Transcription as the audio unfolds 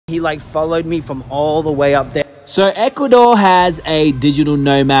He like followed me from all the way up there. So Ecuador has a digital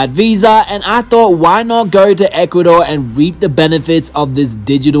nomad visa, and I thought, why not go to Ecuador and reap the benefits of this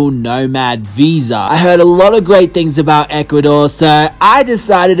digital nomad visa? I heard a lot of great things about Ecuador, so I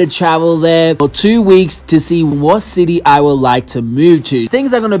decided to travel there for 2 weeks to see what city I would like to move to.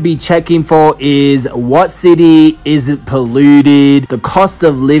 Things I'm going to be checking for is what city isn't polluted, the cost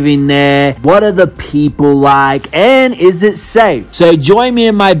of living there, what are the people like, and is it safe? So join me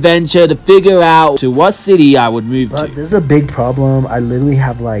in my venture to figure out to what city I would move But to. there's a big problem. I literally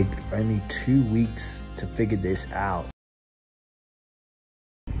have like only 2 weeks to figure this out.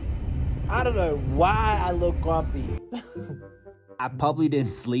 I don't know why I look grumpy. I probably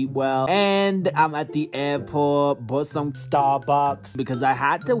didn't sleep well, and I'm at the airport, bought some Starbucks because I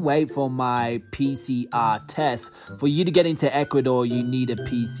had to wait for my PCR test. For you to get into Ecuador, you need a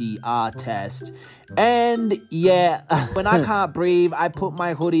PCR test. And yeah, when I can't breathe, I put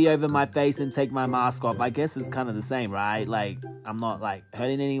my hoodie over my face and take my mask off. I guess it's kind of the same, right? Like, I'm not like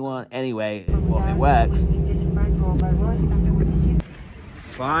hurting anyone. Anyway, well, it works.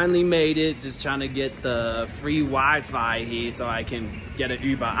 Finally made it, just trying to get the free Wi-Fi here so I can get an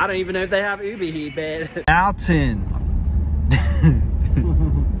Uber. I don't even know if they have Uber here, man. Mountain.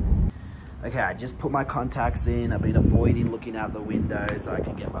 Okay, I just put my contacts in. I've been avoiding looking out the window so I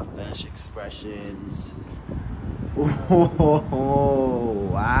can get my first expressions. Oh,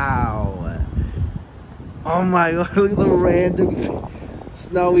 wow. Oh my God, look at the random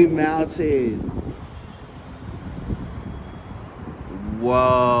snowy mountain.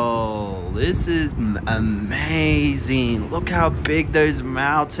 Whoa, this is amazing. Look how big those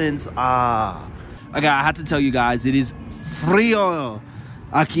mountains are. Okay, I had to tell you guys, it is frío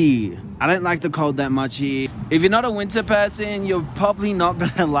aquí. I don't like the cold that much here. If you're not a winter person, you're probably not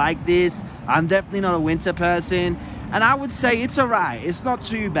gonna like this. I'm definitely not a winter person. And I would say it's alright. It's not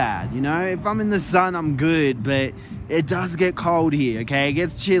too bad, you know? If I'm in the sun, I'm good. But it does get cold here, okay? It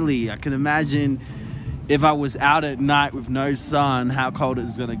gets chilly. I can imagine if I was out at night with no sun, how cold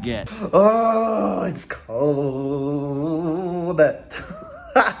it's gonna get. Oh, it's cold.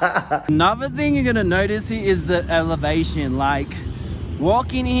 Another thing you're gonna notice here is the elevation. Like,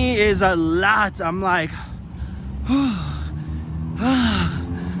 walking here is a lot. I'm like, oh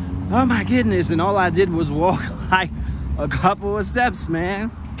my goodness. And all I did was walk like a couple of steps,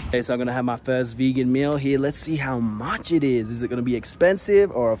 man. Okay, so I'm gonna have my first vegan meal here. Let's see how much it is. Is it gonna be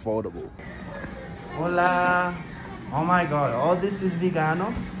expensive or affordable? Hola. Oh my God, all this is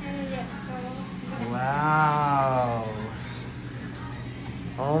vegano? Wow.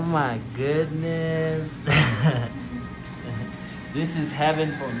 Oh my goodness. This is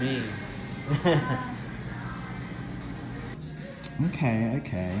heaven for me.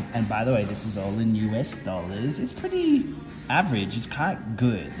 Okay. And by the way, this is all in US dollars. It's pretty average. It's kind of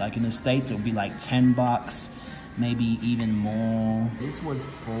good. Like in the States, it'll be like 10 bucks. Maybe even more. This was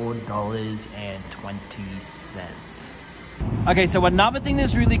 $4.20. Okay, so another thing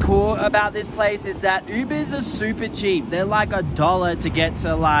that's really cool about this place is that Ubers are super cheap. They're like $1 to get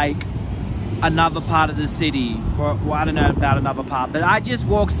to like another part of the city. For, well, I don't know about another part, but I just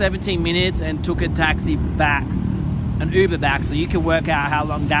walked 17 minutes and took a taxi back, an Uber back, so you can work out how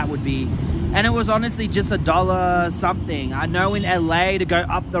long that would be. And it was honestly just $1 something. I know in LA to go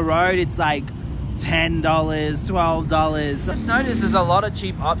up the road, it's like $10, $12. Just notice there's a lot of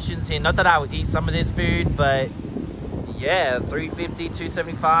cheap options here. Not that I would eat some of this food, but yeah, $3.50,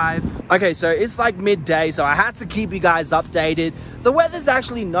 $2.75. Okay, so it's like midday, so I had to keep you guys updated. The weather's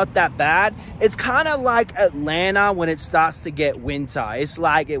actually not that bad. It's kind of like Atlanta when it starts to get winter. It's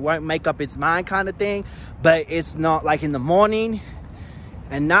like it won't make up its mind kind of thing, but it's not like in the morning.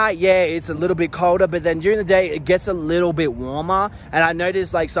 And night, yeah, it's a little bit colder, but then during the day, it gets a little bit warmer. And I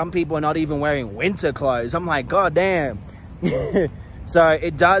noticed like some people are not even wearing winter clothes. I'm like, God damn. So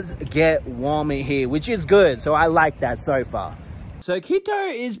it does get warmer here, which is good. So I like that so far. So Quito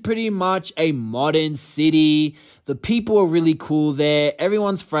is pretty much a modern city. The people are really cool there.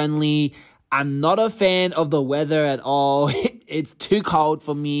 Everyone's friendly. I'm not a fan of the weather at all. It's too cold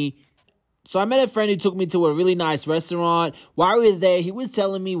for me. So I met a friend who took me to a really nice restaurant. While we were there, he was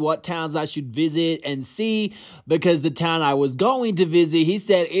telling me what towns I should visit and see, because the town I was going to visit, he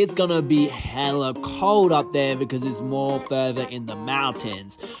said it's gonna be hella cold up there because it's more further in the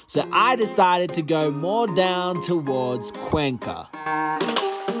mountains. So I decided to go more down towards Cuenca.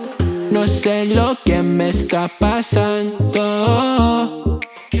 No sé lo que me está pasando.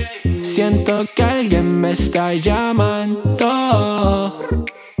 Siento que alguien me está llamando.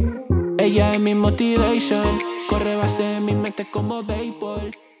 Ella es mi motivation, corre base en mi mente como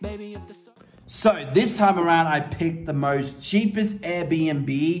béisbol. Baby, So this time around, I picked the most cheapest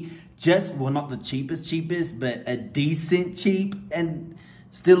Airbnb. Well, not the cheapest, but a decent cheap and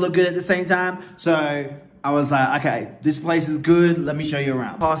still look good at the same time. So I was like, okay, this place is good. Let me show you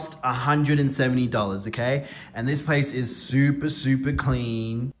around. Cost $170, okay? And this place is super, super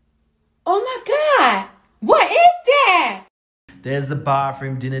clean. Oh my God, what is that? There's the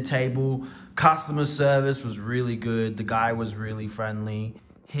bathroom, dinner table. Customer service was really good. The guy was really friendly.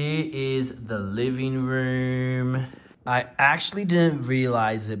 Here is the living room. I actually didn't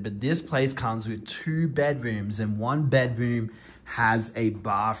realize it, but this place comes with 2 bedrooms and 1 bedroom has a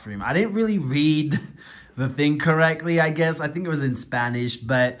bathroom. I didn't really read the thing correctly, I guess. I think it was in Spanish,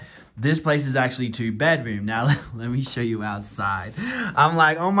 but this place is actually 2 bedroom. Now, let me show you outside. I'm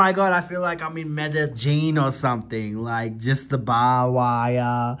like, oh my God, I feel like I'm in Medellin or something. Like just the barbed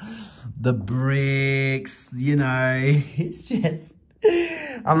wire, the bricks, you know, it's just,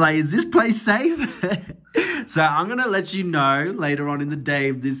 I'm like, is this place safe? So I'm gonna let you know later on in the day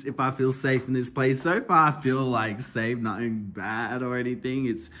if I feel safe in this place. So far, I feel like safe, nothing bad or anything.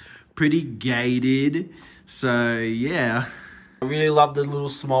 It's pretty gated. So yeah, I really love the little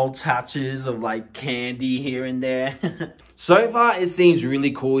small touches of like candy here and there. So far, it seems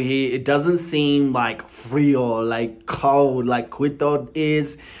really cool here. It doesn't seem like frio, like cold, like Quito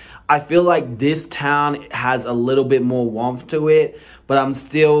is. I feel like this town has a little bit more warmth to it, but I'm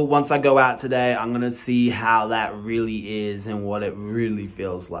still, once I go out today, I'm gonna see how that really is and what it really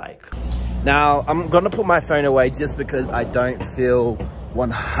feels like. Now, I'm gonna put my phone away just because I don't feel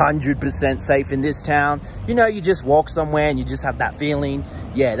 100% safe in this town. You know, you just walk somewhere and you just have that feeling.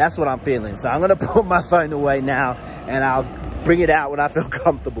 Yeah, that's what I'm feeling. So I'm gonna put my phone away now and I'll bring it out when I feel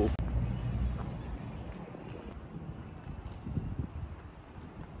comfortable.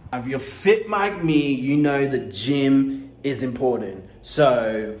 If you're fit like me, you know the gym is important.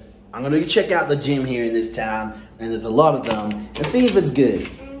 So I'm gonna check out the gym here in this town, and there's a lot of them, and see if it's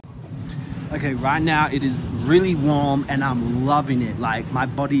good. Okay, right now it is really warm and I'm loving it. Like my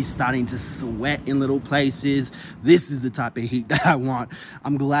body's starting to sweat in little places. This is the type of heat that I want.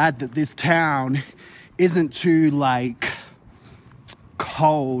 I'm glad that this town isn't too like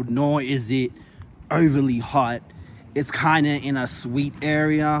cold, nor is it overly hot. It's kind of in a sweet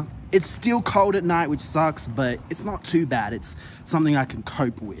area. It's still cold at night, which sucks, but it's not too bad. It's something I can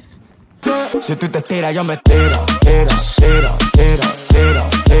cope with. Si tú te tiras, yo me tiro, tiro, tiro, tiro, tiro,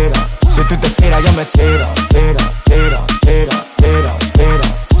 tiro. Si tú te tiras, yo me tiro, tiro, tiro, tiro, tiro, tiro.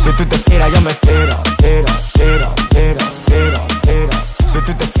 Si tú te tiras, yo me tiro, tiro, tiro, tiro, tiro, tiro. Si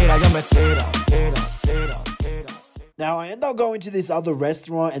tú te tiras, yo me tiro, tiro, tiro, tiro. Now, I end up going to this other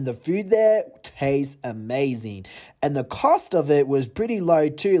restaurant and the food there tastes amazing. And the cost of it was pretty low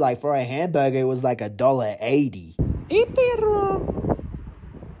too. Like for a hamburger, it was like $1.80.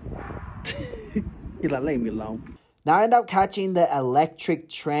 You're like, leave me alone. Now I end up catching the electric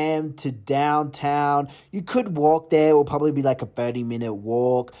tram to downtown. You could walk there. It will probably be like a 30-minute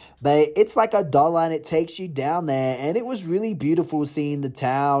walk. But it's like $1 and it takes you down there. And it was really beautiful seeing the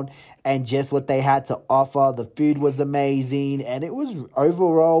town and just what they had to offer. The food was amazing. And it was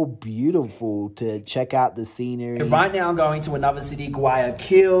overall beautiful to check out the scenery. Right now I'm going to another city,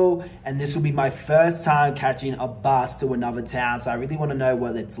 Guayaquil. And this will be my first time catching a bus to another town. So I really want to know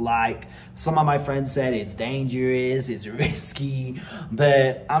what it's like. Some of my friends said it's dangerous, it's risky,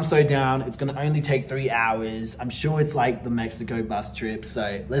 but I'm so down. It's gonna only take 3 hours. I'm sure it's like the Mexico bus trip,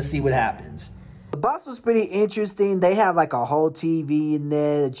 so let's see what happens. The bus was pretty interesting. They have like a whole TV in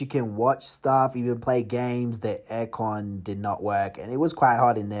there that you can watch stuff, even play games. The aircon did not work, and it was quite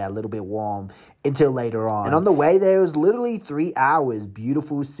hot in there, a little bit warm until later on. And on the way there, it was literally 3 hours.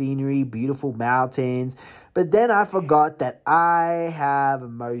 Beautiful scenery, beautiful mountains. But then I forgot that I have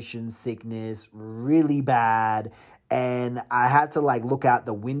motion sickness really bad. And I had to like look out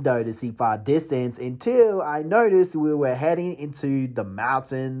the window to see far distance until I noticed we were heading into the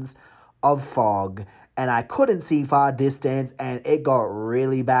mountains of fog. And I couldn't see far distance and it got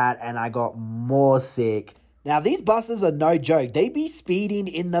really bad and I got more sick. Now, these buses are no joke. They be speeding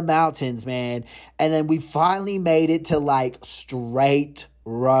in the mountains, man. And then we finally made it to like straight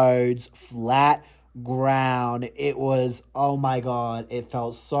roads, flat ground. It was, oh my God, it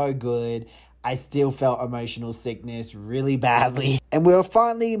felt so good. I still felt emotional sickness really badly. And we were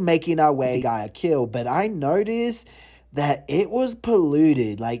finally making our way to Guayaquil, but I noticed that it was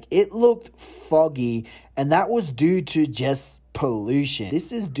polluted. Like, it looked foggy, and that was due to just pollution.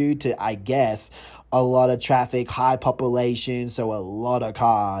 This is due to, I guess, a lot of traffic, high population, so a lot of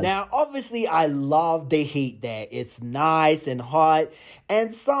cars. Now, obviously, I love the heat there. It's nice and hot,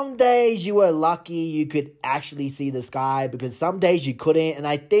 and some days you were lucky you could actually see the sky because some days you couldn't, and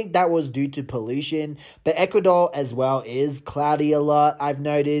I think that was due to pollution. But Ecuador as well is cloudy a lot, I've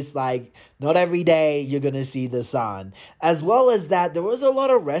noticed. Like, not every day you're gonna see the sun. As well as that, there was a lot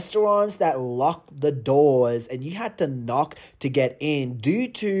of restaurants that locked the doors, and you had to knock to get in due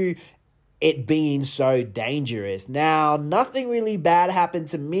to it being so dangerous. Now, nothing really bad happened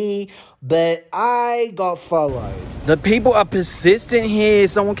to me, but I got followed. The people are persistent here.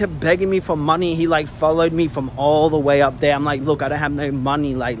 Someone kept begging me for money. He like followed me from all the way up there. I'm like, look, I don't have no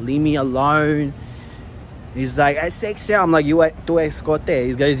money. Like, leave me alone. He's like, I sexy. I'm like, tu escote?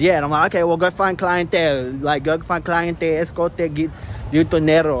 He goes, yeah. And I'm like, okay, well, go find clientele. Like, go find clientele, escote, get you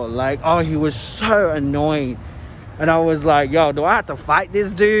tonero. Like, oh, he was so annoying. And I was like, yo, do I have to fight this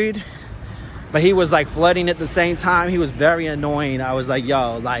dude? But he was like flirting at the same time. He was very annoying. I was like,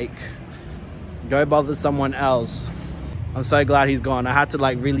 yo, like, go bother someone else. I'm so glad he's gone. I had to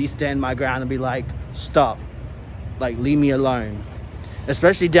like really stand my ground and be like, stop. Like, leave me alone.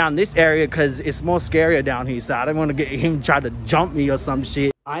 Especially down this area because it's more scarier down here. So I don't want to get him try to jump me or some shit.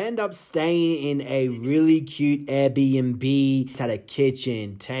 I end up staying in a really cute Airbnb. It had a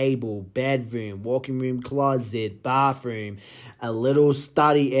kitchen, table, bedroom, walking room, closet, bathroom, a little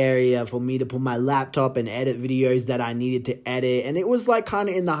study area for me to put my laptop and edit videos that I needed to edit. And it was like kind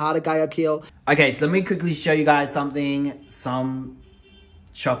of in the heart of Guayaquil. Okay, so let me quickly show you guys something. Some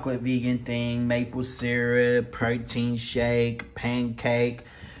chocolate vegan thing, maple syrup, protein shake, pancake,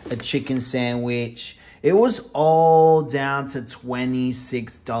 a chicken sandwich. It was all down to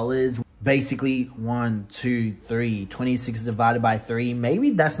 $26. Basically, 1, 2, 3. 26 divided by 3.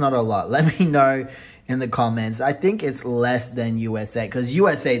 Maybe that's not a lot. Let me know in the comments. I think it's less than USA. Because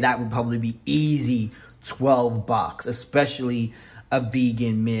USA, that would probably be easy $12. Especially a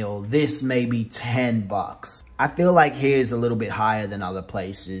vegan meal. This may be $10. I feel like here is a little bit higher than other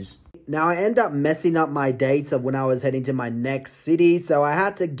places. Now, I end up messing up my dates of when I was heading to my next city, so I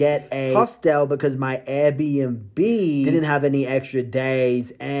had to get a hostel because my Airbnb didn't have any extra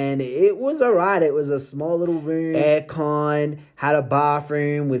days, and it was alright. It was a small little room, aircon, had a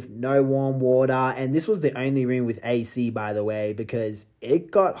bathroom with no warm water, and this was the only room with AC, by the way, because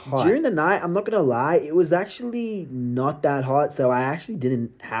it got hot. During the night, I'm not gonna lie, it was actually not that hot, so I actually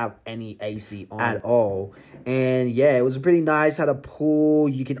didn't have any AC on at all. And yeah, it was pretty nice, had a pool.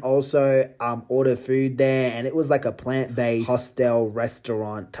 You can also order food there, and it was like a plant-based hostel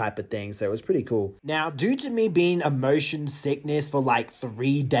restaurant type of thing, so it was pretty cool. Now, due to me being motion sickness for like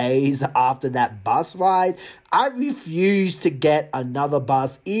 3 days after that bus ride, I refused to get another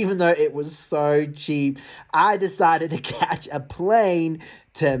bus, even though it was so cheap. I decided to catch a plane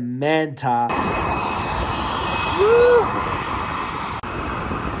to Manta. Woo!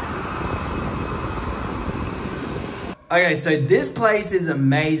 Okay, so this place is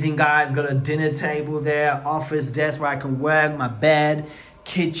amazing, guys. Got a dinner table there, office desk where I can work, my bed,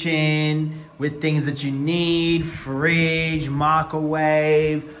 kitchen with things that you need, fridge,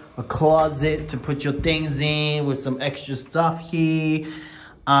 microwave, a closet to put your things in with some extra stuff here.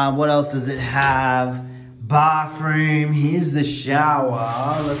 What else does it have? Bathroom. Here's the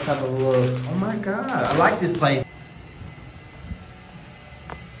shower. Let's have a look. Oh my God, I like this place.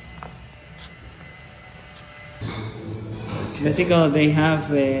 Basically, they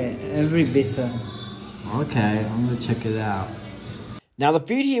have every visa. Okay, I'm gonna check it out. Now, the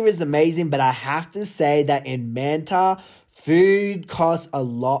food here is amazing, but I have to say that in Manta, food costs a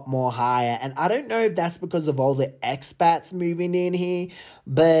lot more higher. And I don't know if that's because of all the expats moving in here,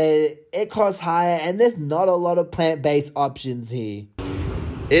 but it costs higher, and there's not a lot of plant-based options here.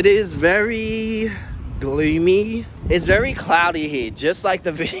 It is very gloomy. It's very cloudy here, just like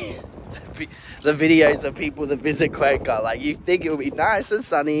the video. The videos of people that visit Cuenca. Like, you think it would be nice and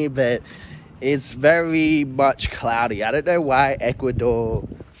sunny, but it's very much cloudy. I don't know why Ecuador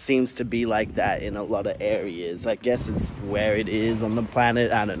seems to be like that in a lot of areas. I guess it's where it is on the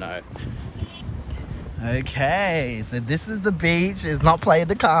planet. I don't know. Okay, so this is the beach. It's not Playa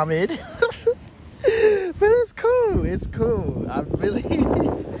del Carmen. But it's cool. It's cool. I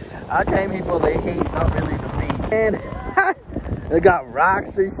came here for the heat, not really the beach. And they got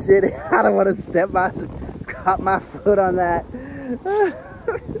rocks and shit. I don't want to cut my foot on that.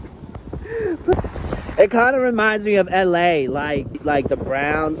 It kind of reminds me of LA, like the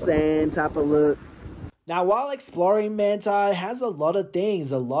brown sand type of look. Now, while exploring Manta, it has a lot of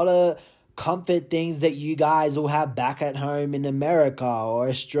things, a lot of comfort things that you guys will have back at home in America or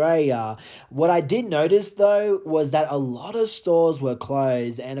Australia. What I did notice though was that a lot of stores were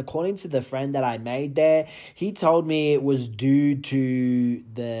closed, and according to the friend that I made there, he told me it was due to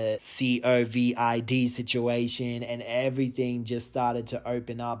the COVID situation and everything just started to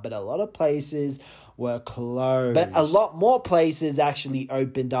open up, but a lot of places were closed. But a lot more places actually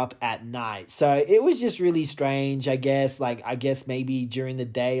opened up at night. So it was just really strange, I guess. Like, I guess maybe during the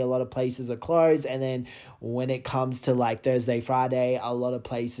day, a lot of places are closed. And then when it comes to like Thursday, Friday, a lot of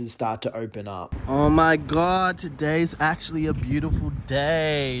places start to open up. Oh my God, today's actually a beautiful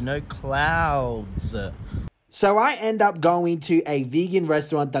day. No clouds. So I end up going to a vegan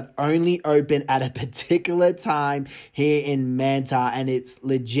restaurant that only opened at a particular time here in Manta, and it's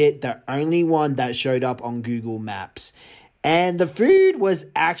legit the only one that showed up on Google Maps. And the food was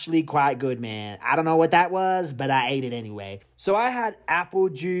actually quite good, man. I don't know what that was, but I ate it anyway. So I had apple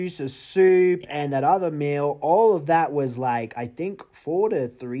juice, a soup, and that other meal. All of that was like, I think $4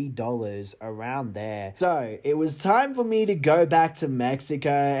 to $3 around there. So it was time for me to go back to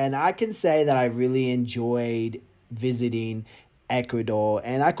Mexico, and I can say that I really enjoyed visiting Ecuador,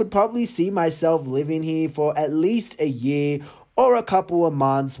 and I could probably see myself living here for at least a year or a couple of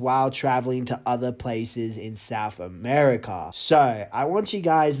months while traveling to other places in South America. So I want you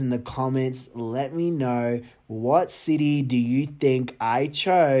guys in the comments, let me know, what city do you think I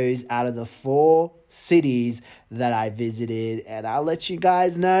chose out of the 4 cities that I visited, and I'll let you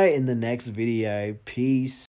guys know in the next video. Peace.